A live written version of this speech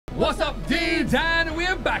What's up, dudes? And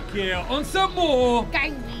we're back here on some more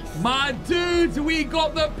Gang Beast. My dudes, we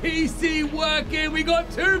got the PC working. We got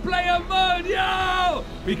 2-player mode, yo!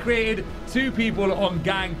 We created 2 people on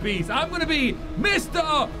Gang Beast. I'm gonna be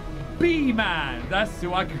Mr. B-Man. That's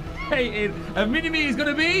who I created. And Mini-Me is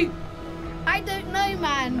gonna be? I don't know,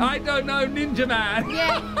 man. I don't know, Ninja Man.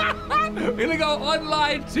 Yeah. We're gonna go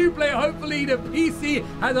online, 2-player. Hopefully the PC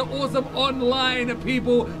has an awesome online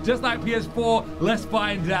people, just like PS4. Let's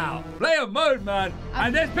find out. Player mode, man.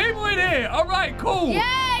 And there's people in here. All right, cool. Yay,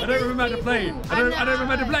 I don't remember how to play. I don't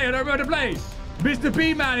remember how to play. Mr.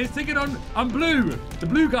 B-Man is singing on Blue, the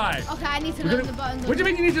blue guy. Okay, I need to learn the buttons. What do you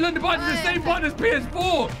mean you need to learn the buttons? It's the same button as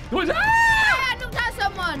PS4. I knocked out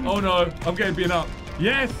someone. Oh no, I'm getting beaten up.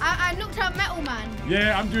 Yes. I knocked out Metal Man.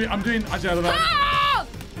 Yeah, I'm doing, actually, I don't know. Ah!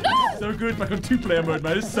 No! So good back on 2-player mode,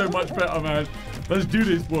 man. It's so much better, man. Let's do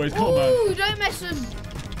this, boys. Come on, man. Ooh, don't mess with him.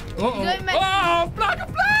 Uh-oh. Don't mess Oh, flag a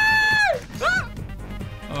flag! Ah!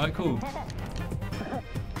 All right, cool.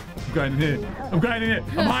 I'm going in here. I'm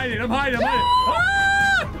hiding.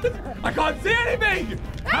 Ah! I can't see anything.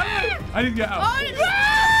 I didn't get out. Oh,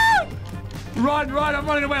 Run, I'm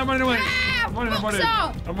running away. I'm running.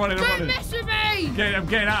 Don't mess with me. I'm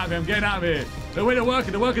getting out of here. The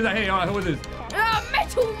workers are here. All right, who is this?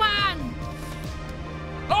 Metal Man.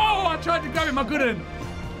 Oh, I tried to grab him. I couldn't.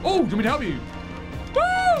 Oh, do you want me to help you?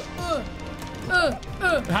 Woo!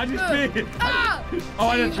 How do you speak? Oh,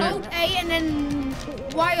 I didn't hold A and then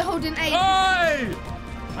why are you holding A? Oi!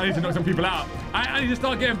 I need to knock some people out. I need to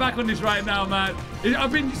start getting back on this right now, man.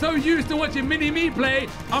 I've been so used to watching Mini-Me play.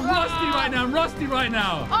 I'm rusty right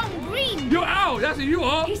now. Oh, I'm green. You're out. That's who you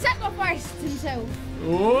are. He sacrificed himself.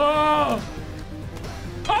 Whoa!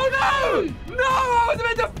 Oh no! No! I was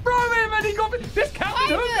meant to throw him and he got me. This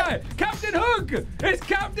Captain Hook guy! Captain Hook! It's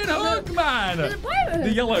Captain Hook, man! There's a pirate.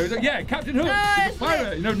 The yellow. Yeah, Captain Hook. He's a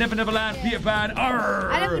pirate. You know, Never Never Land, Peter Pan.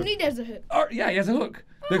 I never knew there's a hook. Yeah, he has a hook.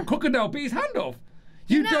 The crocodile beat his hand off.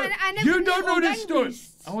 You don't know this story.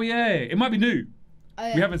 Oh yeah, it might be new.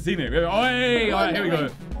 We haven't seen it. All right, here we go.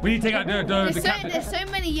 We need to take out the captain. There's so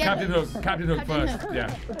many yellows. Captain Hook first. Hook.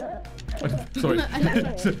 Yeah. Sorry.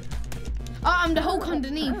 Oh, I'm the Hulk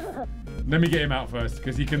underneath. Let me get him out first,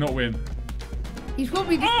 because he cannot win. He's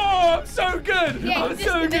probably. Oh, I'm so good. Yeah, I'm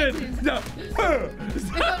so good. No. I'm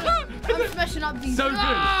smashing up these. So good.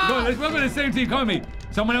 Go, let's work on the same team. Come with me.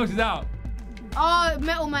 Someone else is out. Oh,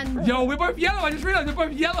 Metal Man. Yo, we're both yellow. I just realized we're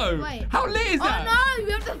both yellow. Wait. How lit is that? Oh no,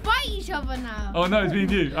 we have to fight each other now. Oh no, it's me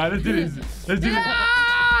and you. All right, let's do this. Let's do this.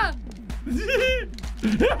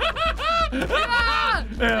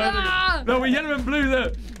 No, we're yellow and blue.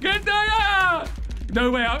 Look. Get there! No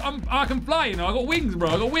way. I can fly. You know, I got wings, bro.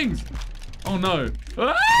 I got wings. Oh no.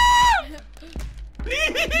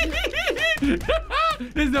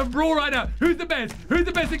 This is a brawl right now. Who's the best? Who's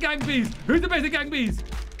the best at Gang Beast? Who's the best at Gang Beast?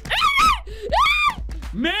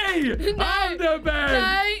 Me! No, I'm the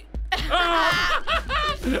best!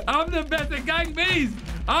 No. I'm the best at Gang Beast!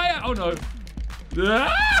 Oh no! No!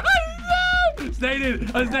 Stayed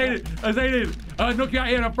in! I stayed in! I'll knock you out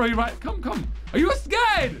here and I'll throw you right. Come! Are you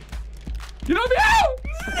scared? You know me out!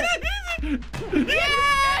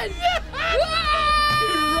 Yes! He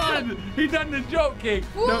run! He done the drop kick!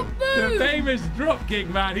 The famous drop kick,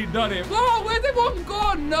 man. He done it. Oh, where's everyone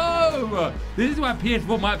gone? No! This is why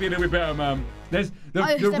PS4 might be a little bit better, man. There's the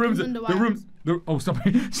rooms. Oh, stop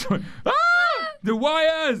it. Sorry. Ah! The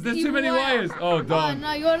wires! There's too many wires. Oh, darn. Oh,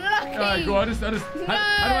 no, you're lucky. All right, go on. How do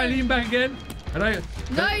I lean back again? No,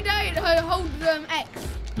 don't. Hold X.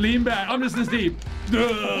 Lean back. I'm just asleep.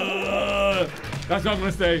 That's where I'm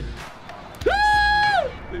going to stay.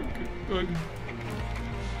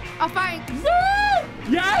 Oh, thanks.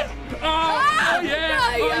 Yes! Oh,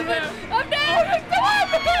 yeah. No, I'm there.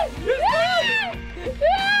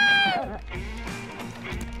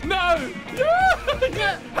 No!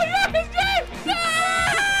 Yes!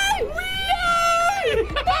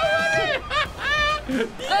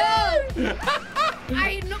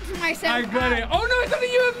 I knocked myself I got it. Oh no, it's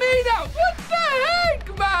only you and me now. What the heck,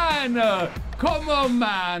 man? Come on,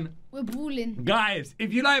 man. We're balling. Guys,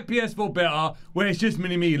 if you like PS4 better, where it's just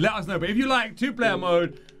Mini-Me, let us know. But if you like 2-player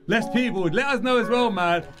mode, less people, let us know as well,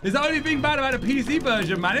 man. It's the only thing bad about the PC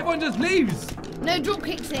version, man. Everyone just leaves. No drop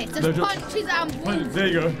kicks it. Just punches and balls. There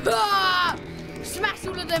you go. Smash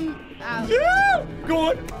all of them out. Yeah! Go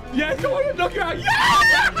on. Yeah, go on. Knock you out. Yeah!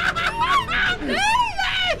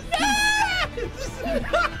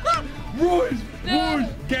 Royce,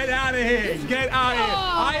 get out of here. Get out of here.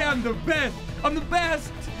 I am the best. I'm the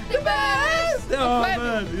best. The best. Oh,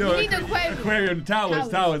 man. You need an aquarium. Aquarium.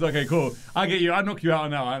 Towers. Okay, cool. I'll get you. I'll knock you out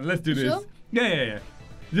now. Let's do this. Sure? Yeah.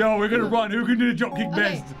 Yo, we're going to run. Who can do the drop kick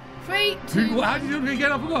best? 3, 2. How did you do it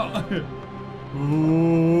again? I forgot.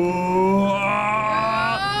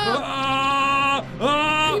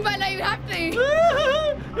 You might not even have to.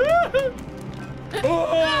 No!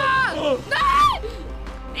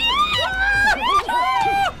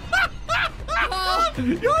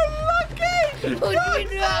 You're lucky! You're so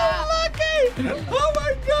lucky! Oh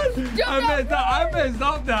my god!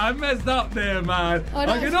 I messed up there, man. Oh,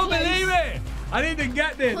 I cannot believe it! I need to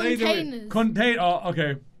get this. Containers. Oh,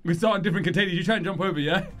 okay. We start on different containers. You try and jump over,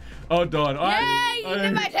 yeah? Oh, darn. Yeah, you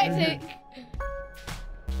know my tactic.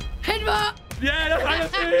 Headbutt. Yeah, that's how you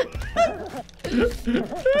do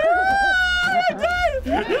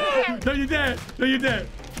it. No, you're dead. No, you're dead.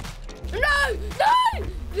 No!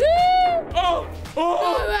 Oh!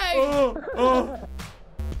 Oh!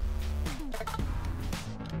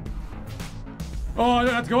 Oh, I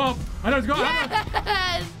don't have to go up. I don't have to go up.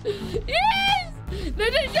 Yes! No,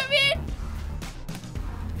 don't jump in.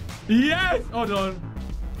 Yes! Hold on.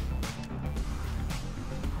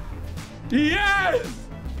 Yes!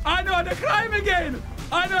 I know how to climb again!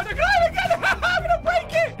 I'm gonna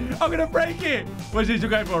break it! I'm gonna break it! What's this? You're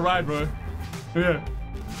going for a ride, bro. Yeah.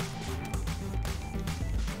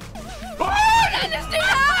 Oh! I just do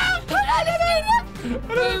that!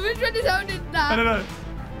 Which one is holding that? I don't know.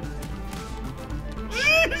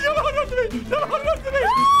 Don't hold on to me! Don't hold on to me!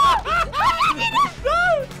 No!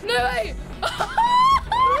 No way!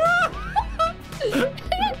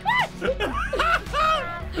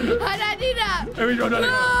 How did I do that? Here we go, No!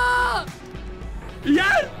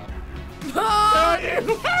 Yes! Oh!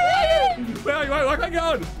 Wait, I can't get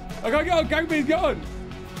on! I can't get on! Gangbe's get on!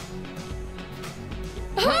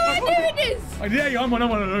 How am I doing this? Yeah, I'm on. No!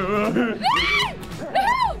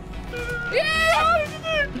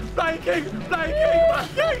 Yeah! Flying king! No!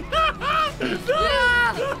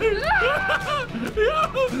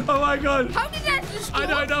 Oh my god! How did that just stop? I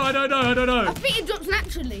don't know. I think it drops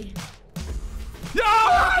naturally. No!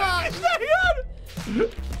 How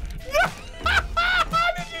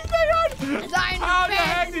did you stay on? How the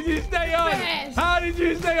heck did you stay on? Best. How did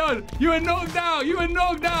you stay on? You were knocked out.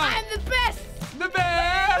 I'm the best. The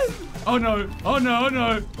best. Oh no.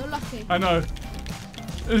 You're lucky. I know.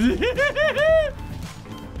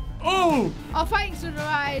 Oh. Oh, thanks for the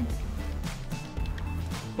ride.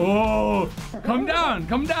 Oh. Come down.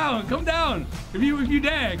 If you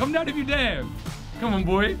dare. Come down if you dare. Come on,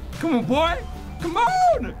 boy. Come on. What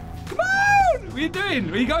are you doing?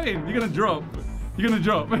 Where are you going? You're gonna drop.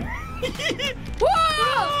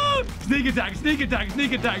 Whoa! Sneak attack. You sneak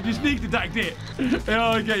attacked it.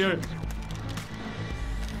 Oh, okay, yo.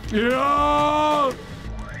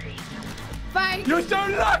 Thanks. You're so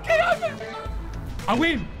lucky. I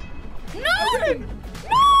win. No!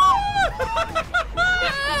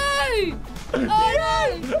 I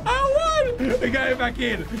won. I won. We're going back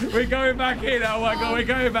in. Oh my god, we're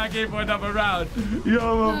going back in for another round.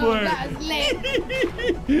 Yo, my boy. That was lit.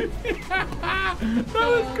 That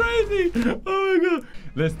was crazy. Oh my god.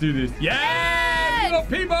 Let's do this. Yes! You got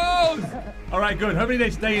peoples. All right, good. Hopefully they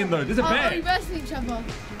stay in though. There's a bear. We're reversing each other.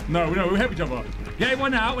 No, we help each other. Get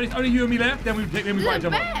one out. When it's only you and me left, then we fight each other.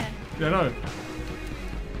 Bear. Yeah, no.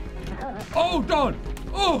 Oh, God.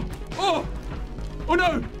 Oh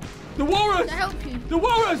no. The walrus. To help you. The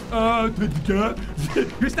walrus.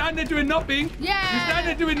 You're standing there doing nothing. Yeah. You're standing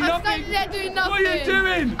there doing nothing. I'm standing there doing nothing. What are you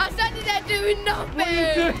doing? I'm standing there doing nothing. What are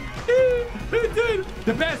you doing? What are you doing?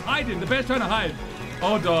 The bear's hiding. The bear's trying to hide.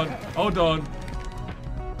 Hold on.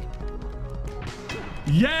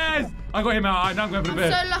 Yes! I got him out. Now I'm going for the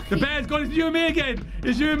bear. I'm so lucky. The bear's gone. It's you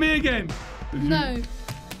and me again. No.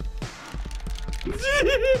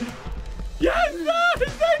 Yes! No!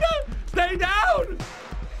 Stay down!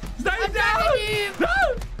 I'm dragging you. No!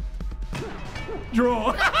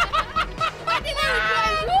 Draw. I didn't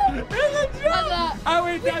even It's a draw. I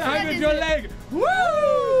went down and hung on your leg. Woo!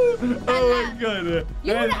 Oh my god.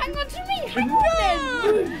 You want to hang on to me? Hang on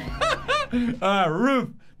then. Roof.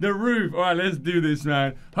 The roof. All right, let's do this,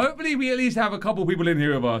 man. Hopefully, we at least have a couple people in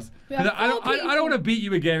here with us. I don't want to beat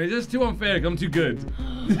you again. It's just too unfair. I'm too good.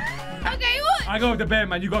 Okay, what? I go with the bear,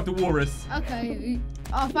 man. You got the walrus. Okay.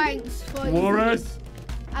 Oh, thanks. Walrus.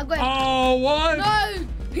 I got. Oh, what? No,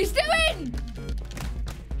 he's still in.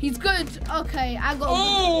 He's good. Okay, I got.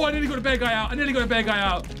 Oh, I nearly got the bear guy out.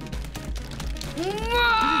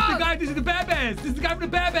 This is the bear bears. This is the guy from the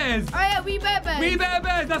bear bears. Oh yeah, we bear bears. We bear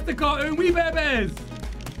bears. That's the cartoon. We bear bears.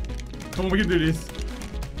 Come on, we can do this.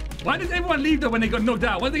 Why does everyone leave though when they got knocked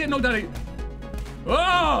out? Once they get knocked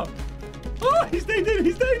out, Oh, he stayed in.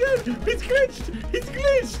 He's glitched.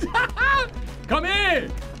 Come here,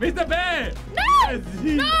 Mr. Bear. No,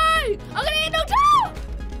 no, I'm gonna get knocked out.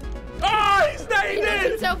 Oh, he stayed He knocked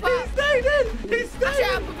in. himself He out. stayed in. He stayed That's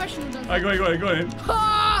how a in. professional does All right, it. go on.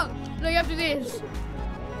 Ah! No, you have to do this.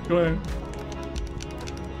 Go on.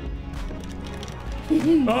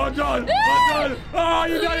 Oh, John! Oh, John! Oh,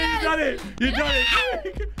 you done it! You done it! You done it!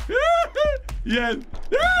 Yes!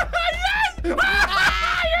 Yes!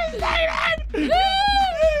 Ah, you stayed in! You stayed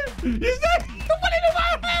in! You put it in my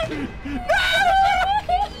hand! You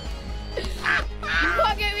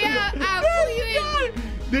can't get me out. I'll pull you in.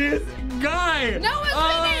 This guy! No one's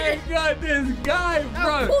Oh winning. my God, this guy, I'll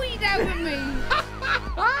bro! pull you down with me.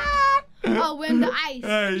 Oh, we're in the ice.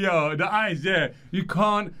 Hey, yo, the ice, yeah. You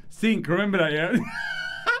can't sink, remember that, yeah?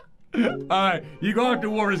 Alright, you go after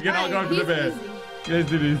Warriors again, I'll go after the bear. Let's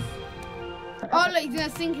do this. Oh, look, he's gonna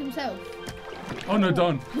sink himself. Oh no,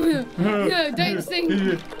 Don. No, don't sink.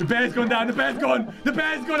 The bear's gone down, the bear's gone! The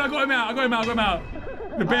bear's gone, I got him out.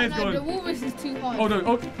 The bear's no, gone. the walrus is too hard. Oh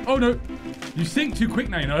no, oh no. You sink too quick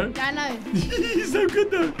now, you know? Yeah, I know. He's so good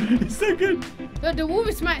though. He's so good. Look, the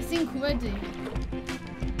walrus might sink already.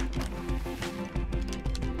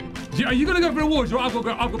 Are you gonna go for the Warriors or I've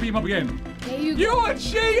got to beat him up again? Yeah, you go. You're a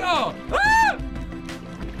cheater! Ah!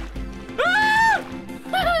 Ah!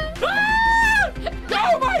 Ah!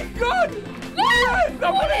 Oh my God! Yes!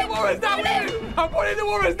 I'm putting the Warriors down! I'm putting the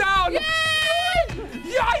Warriors down! Yes!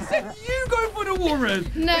 Yeah, I said you go for the Warriors!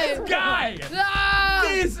 No. This guy! No!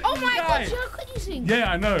 This Oh my guy. God, how quick you sink?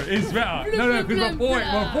 Yeah, I know, it's better. No, because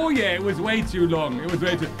before, yeah, it was way too long. It was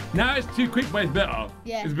way too... Now it's too quick, but it's better.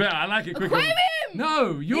 Yeah. It's better, I like it quicker. Aquarium!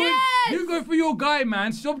 No, you go for your guy,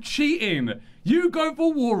 man. Stop cheating. You go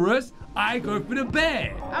for Walrus, I go for the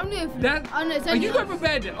bear. I'm going for That, oh, no, it's are only you going for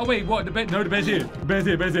bear? Oh wait, what? The bear? No, the bear's here. The bear's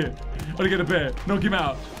here. I want to get the bear. Knock him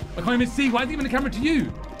out. I can't even see. Why is he giving the camera to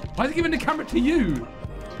you? Why is he giving the camera to you?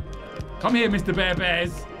 Come here, Mr. Bear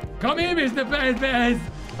Bears. Come here, Mr. Bears.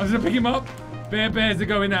 I'm just gonna pick him up. Bears are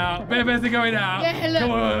going out. Bears are going out. Yeah, look.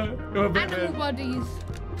 Come on, Bear animal Bears. bodies.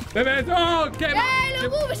 Bears. Oh, get him. Yeah,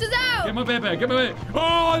 look, walrus is out. Get my bear. Get my bear.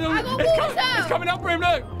 Oh, no, I got walrus out. it's coming up for him.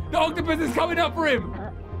 Look, the octopus is coming up for him.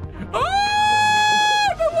 Oh,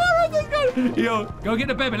 the walrus is going. Yo, go get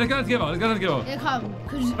the bear. Let's go together. Here come.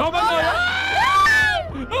 Oh my God. Ah!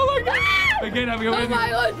 Oh my God. Again, I'm going. Oh my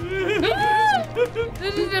God.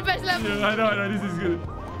 This is the best level. Yeah, I know. This is good.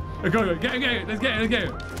 Go. Get him. Let's get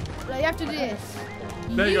him. Like, you have to do this.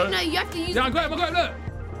 There you go. No, you have to use. Yeah, I got him. Look.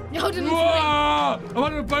 You're holding this Whoa! way. I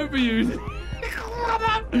want to vote for you.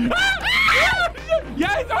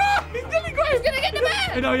 Yes! Oh, he's nearly got him. He's gonna get the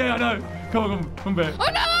bear. I know, yeah, I know. Come on, bear. Oh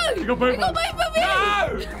no! You got both I got of them. both of you!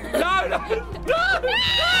 No!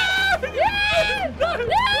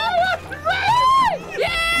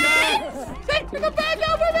 Yes! Take the bear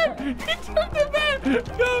down with him! He took the bear!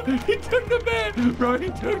 No, he took the bear! Bro, he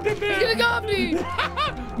took the bear! He's gonna go after you!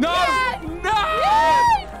 No! Yes! No!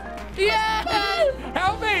 Yes!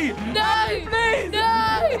 Help me! No! Help me, please! No!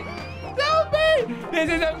 Help me! This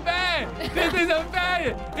isn't fair! This isn't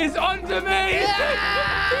fair! It's onto me!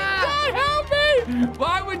 Yeah! Help me!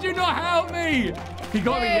 Why would you not help me? He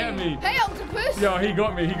got me, get me. Hey, octopus! Yo, he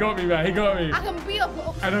got me, man, he got me. I can beat up an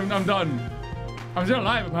octopus. And I'm done. I'm still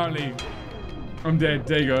alive, apparently. I'm dead,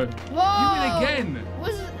 there you go. Whoa! You win again.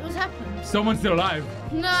 What's happened? Someone's still alive.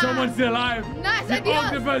 Nah. Someone's still alive. Nice The idea.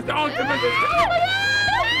 octopus is I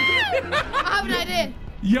have an idea.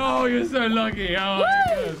 Yo, you're so lucky. Oh, my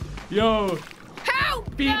God. Yo, Help!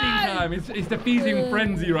 feeding No! time. It's the feeding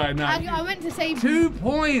frenzy right now. I went to save 2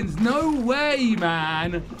 points. No way,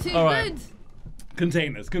 man. Too All right. good.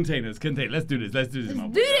 Containers. Let's do this. Let's do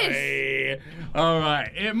this. All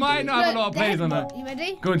right. It might not have a lot of plays on it. You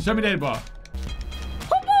ready? Go on, show me the head bar.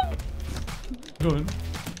 Hop on. Go on.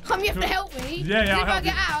 You have to help me. Yeah, If I'll I help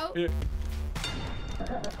get you. out. Yeah.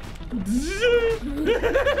 It's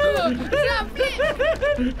not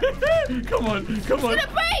flip. Come on. It's gonna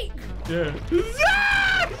break. Yeah.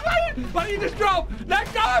 Why don't you just drop?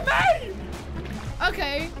 Let go of me!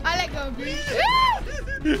 Okay, I let go of you.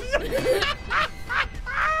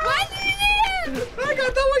 Why did you do it? I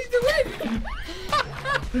got no way to win.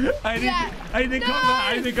 I didn't come back. I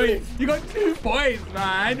didn't go. You got 2 points, man.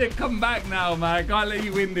 I didn't come back now, man. I can't let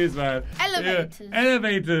you win this, man. Elevators. Yeah.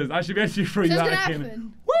 Elevators. I should be actually free So it's that gonna again.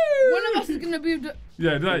 happen. Woo! One of us is gonna be the...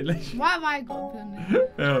 Yeah, Why have I got to be on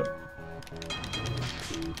it? Yeah.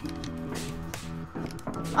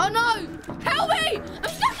 Oh no! Help me! I'm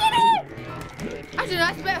stuck in it! Actually,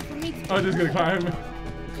 that's better for me to I'm just gonna climb.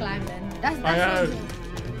 climb then. That's I so know.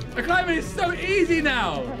 The climbing is so easy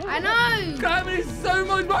now. I know! Climbing is so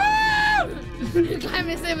much more. Ah!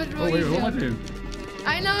 Climbing is so much more Oh wait, easier. what am I doing?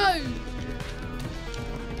 I know!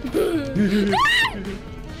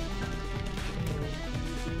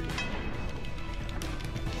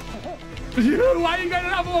 Why are you going to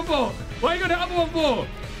the other one for? Why are you going to the other one for?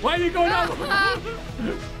 Why are you going to the other one?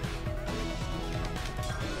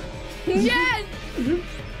 Yes!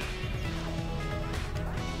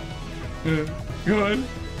 Go on.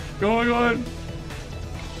 Go on, go on.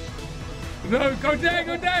 No, go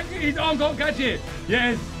down. His arm can't catch it.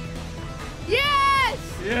 Yes. Yes!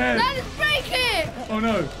 Yes. Let us break it! Oh,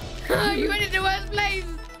 no. You went in the worst place.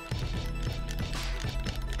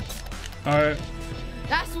 All right.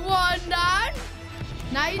 That's one done.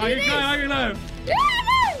 Now you do this. I can climb.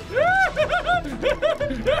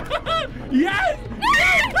 Yeah, Yes!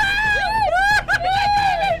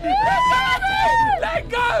 Let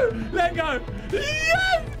go! Let go!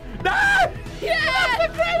 Yes! No! yes!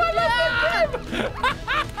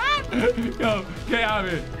 Go, get out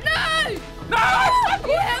of it. No! No!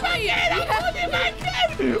 You hit me! I pulled you back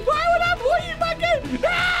in! Why would I pull you back in?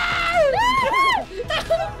 No!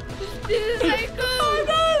 This is so cool! Oh,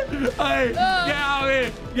 no! Hey, get out of here!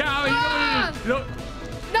 Get out of here! No,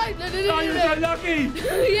 Oh, you're so lucky!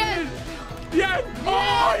 Yes! Yes!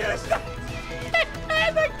 Oh, you're so...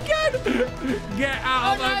 Again! Get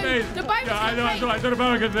out of my face! The baby's I know, it's not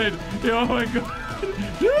American thing. Oh my god!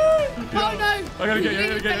 Oh no! I gotta get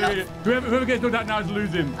you. Whoever gets done that now is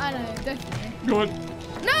losing. I know, definitely. Go on.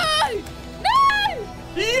 No! No!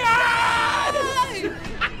 Yes!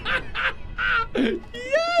 Yes!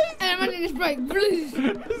 And I'm running this break. Blues.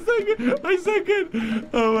 It's so good.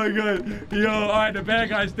 Oh my god. Yo, alright, the bear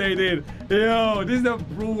guy stayed in. Yo, this is a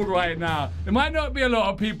brawl right now. There might not be a lot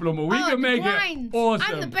of people on, but we can make it awesome.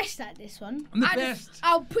 I'm the best at this one. I'm the best.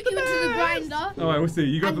 I'll put you into the grinder. Alright, we'll see.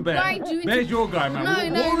 You go for bear. Bear's your guy,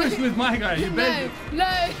 man. We'll risk with my guy. You bet.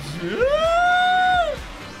 No.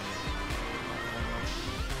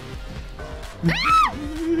 No!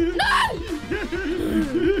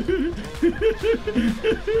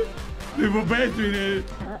 Little bear's doing it.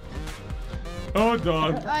 Hold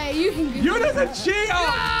on. Alright, you can go. You're just a cheater!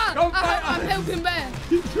 Yeah, Don't fight I'm helping Bear.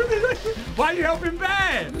 Why are you helping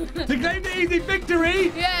Bear? To claim the easy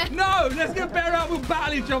victory? Yeah. No, let's get Bear out. We'll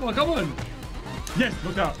battle each other. Come on. Yes,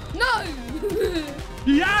 look out. No!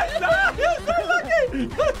 Yes! No, you're so lucky!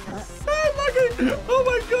 You're so lucky! Oh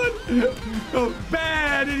my god! Oh,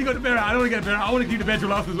 Bear! Nearly got the Bear out. I don't want to get Bear out. I want to keep the Bear to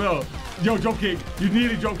last as well. Yo, drop kick. You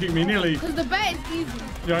nearly drop kicked me, nearly. Because the Bear is easy.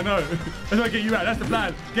 Yeah, I know. That's why I get you out. That's the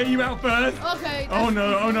plan. Get you out first. Okay. Oh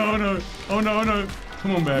no, oh no, oh no. Oh no, oh no.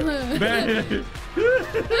 Come on, Bear. Bear.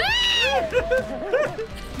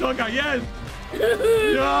 Dog out, yes.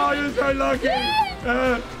 Yo, you're so lucky.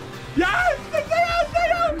 Yes! Stay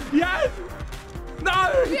down! Yes! No!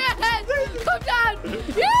 Yes! Come down!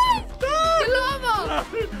 Yes! The lava!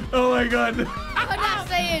 Oh my god. Come down,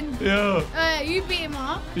 stay in. Yo. You beat him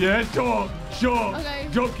up. Yeah, sure. Okay.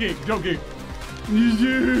 Drop kick. No.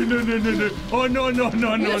 Oh no. Oh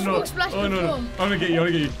no. I'm gonna get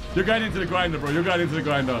you. You're going into the grinder, bro. You're going into the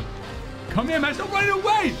grinder. Come here, man. Stop running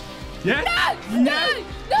away. Yes? No! Yes!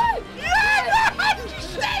 How did you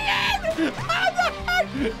stay in?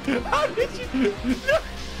 How did you?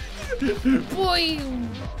 Boil!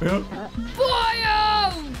 Yep.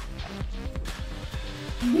 Boil!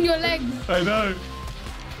 Your legs. I know.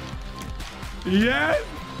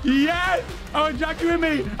 Yes! Oh, Jackie with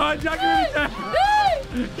me! Yes!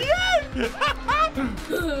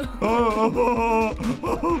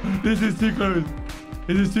 Oh, this is too close.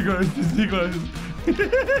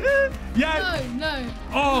 Yes! No.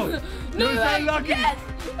 Oh, you're so lucky. Yes!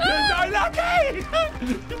 You're so lucky!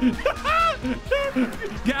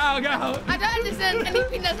 Get out. I don't understand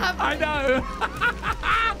anything that's happening. I know.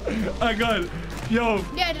 Oh, God. Yo.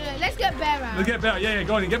 Yeah, no, let's get Bear out. Let's get Bear. Yeah,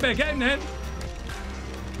 go on. Get Bear. Get him then.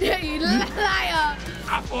 Yeah, you liar.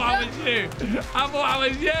 I thought I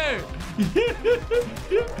was you.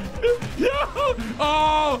 Yo.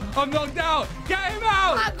 Oh, I'm knocked out. Get him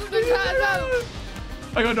out.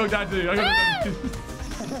 I got knocked out too.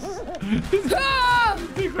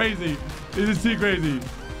 Too crazy. This is too crazy.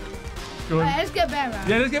 Go on. Right, let's get Bear out.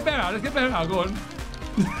 Yeah, let's get Bear out. Go on.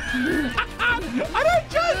 I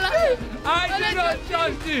don't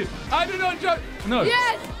trust you. I do not trust you. No.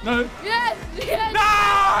 Yes. No. Yes.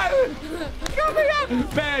 No! Come here.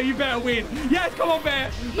 Bear, you better win. Yes, come on,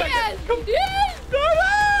 Bear. Yes. Yes. No.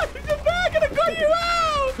 The bear could have got you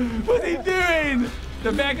out. What's he doing?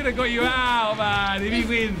 The bear could have got you out, man, if he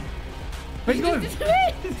wins. He's gone. He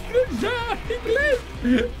glitched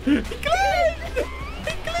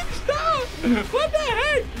out. What the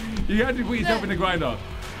heck? You have to put yourself in the grinder.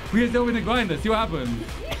 Put yourself in the grinder. See what happens.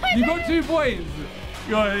 You got 2 points.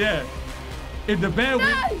 Go, yeah. If the bear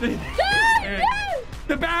wins. No.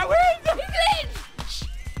 The bear wins. He glitched.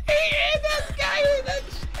 He is the guy with the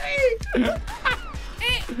tree.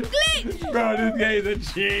 It glitched. Bro, this game's a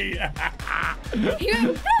cheat. Oh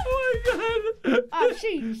my god. Oh,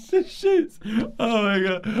 shoots. The shoots. Oh my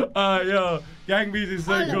god. Yo, Gang Beast is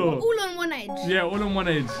so cool. All on one edge. Yeah, all on one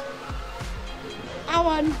edge. I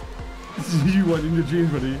won. You won in your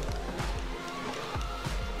dreams, buddy.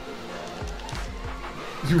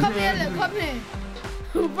 Come here, look, come here.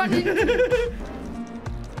 Run into.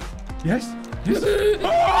 Yes. Yes.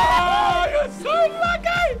 Oh, you're so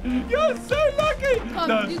lucky. You're so lucky. Come,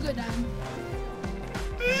 No. you go down.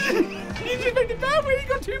 You just made it down when you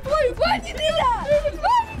got 2 points. Why did you do that?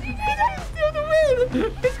 Why did you do that? Steal the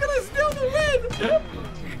win. It's gonna steal the win.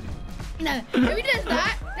 No, if he does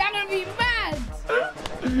that, they're gonna be mad.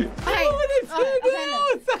 Okay,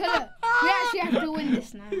 Look. We actually have to win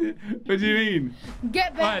this now. What do you mean?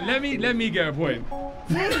 Get better. Alright, let me get a point.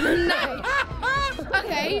 No.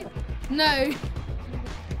 Okay. No.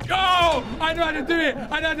 Oh! I know how to do it!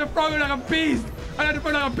 I know how to throw it like a beast! I know how to throw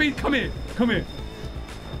it like a beast! Come here! Come here!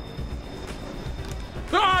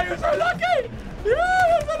 Oh, you're so lucky! Yeah,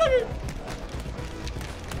 you're so lucky!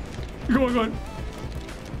 Go on, go on.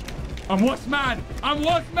 I'm what's man! I'm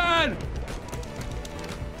what's man!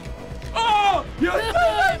 Oh! You're so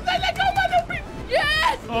lucky! Let go, man!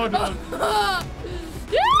 Yes! Oh, no.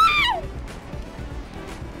 Yeah!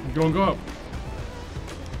 Go on, go up.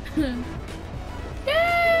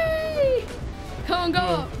 Yay! Come on, go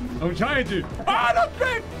up. I'm trying to. Oh, I lost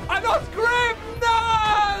grip! I lost grip!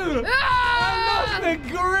 No! Ah! I lost the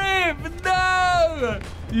grip! No!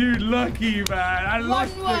 You lucky man. I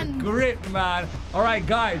lost the grip, man. All right,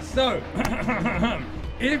 guys. So,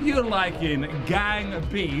 if you're liking Gang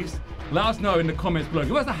Beast, let us know in the comments below.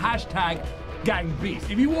 Give us a hashtag Gang Beast.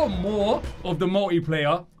 If you want more of the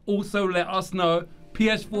multiplayer, also let us know.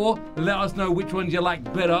 PS4, let us know which ones you like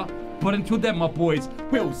better. But until then, my boys,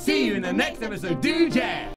 we'll see you in the next episode. Do jam!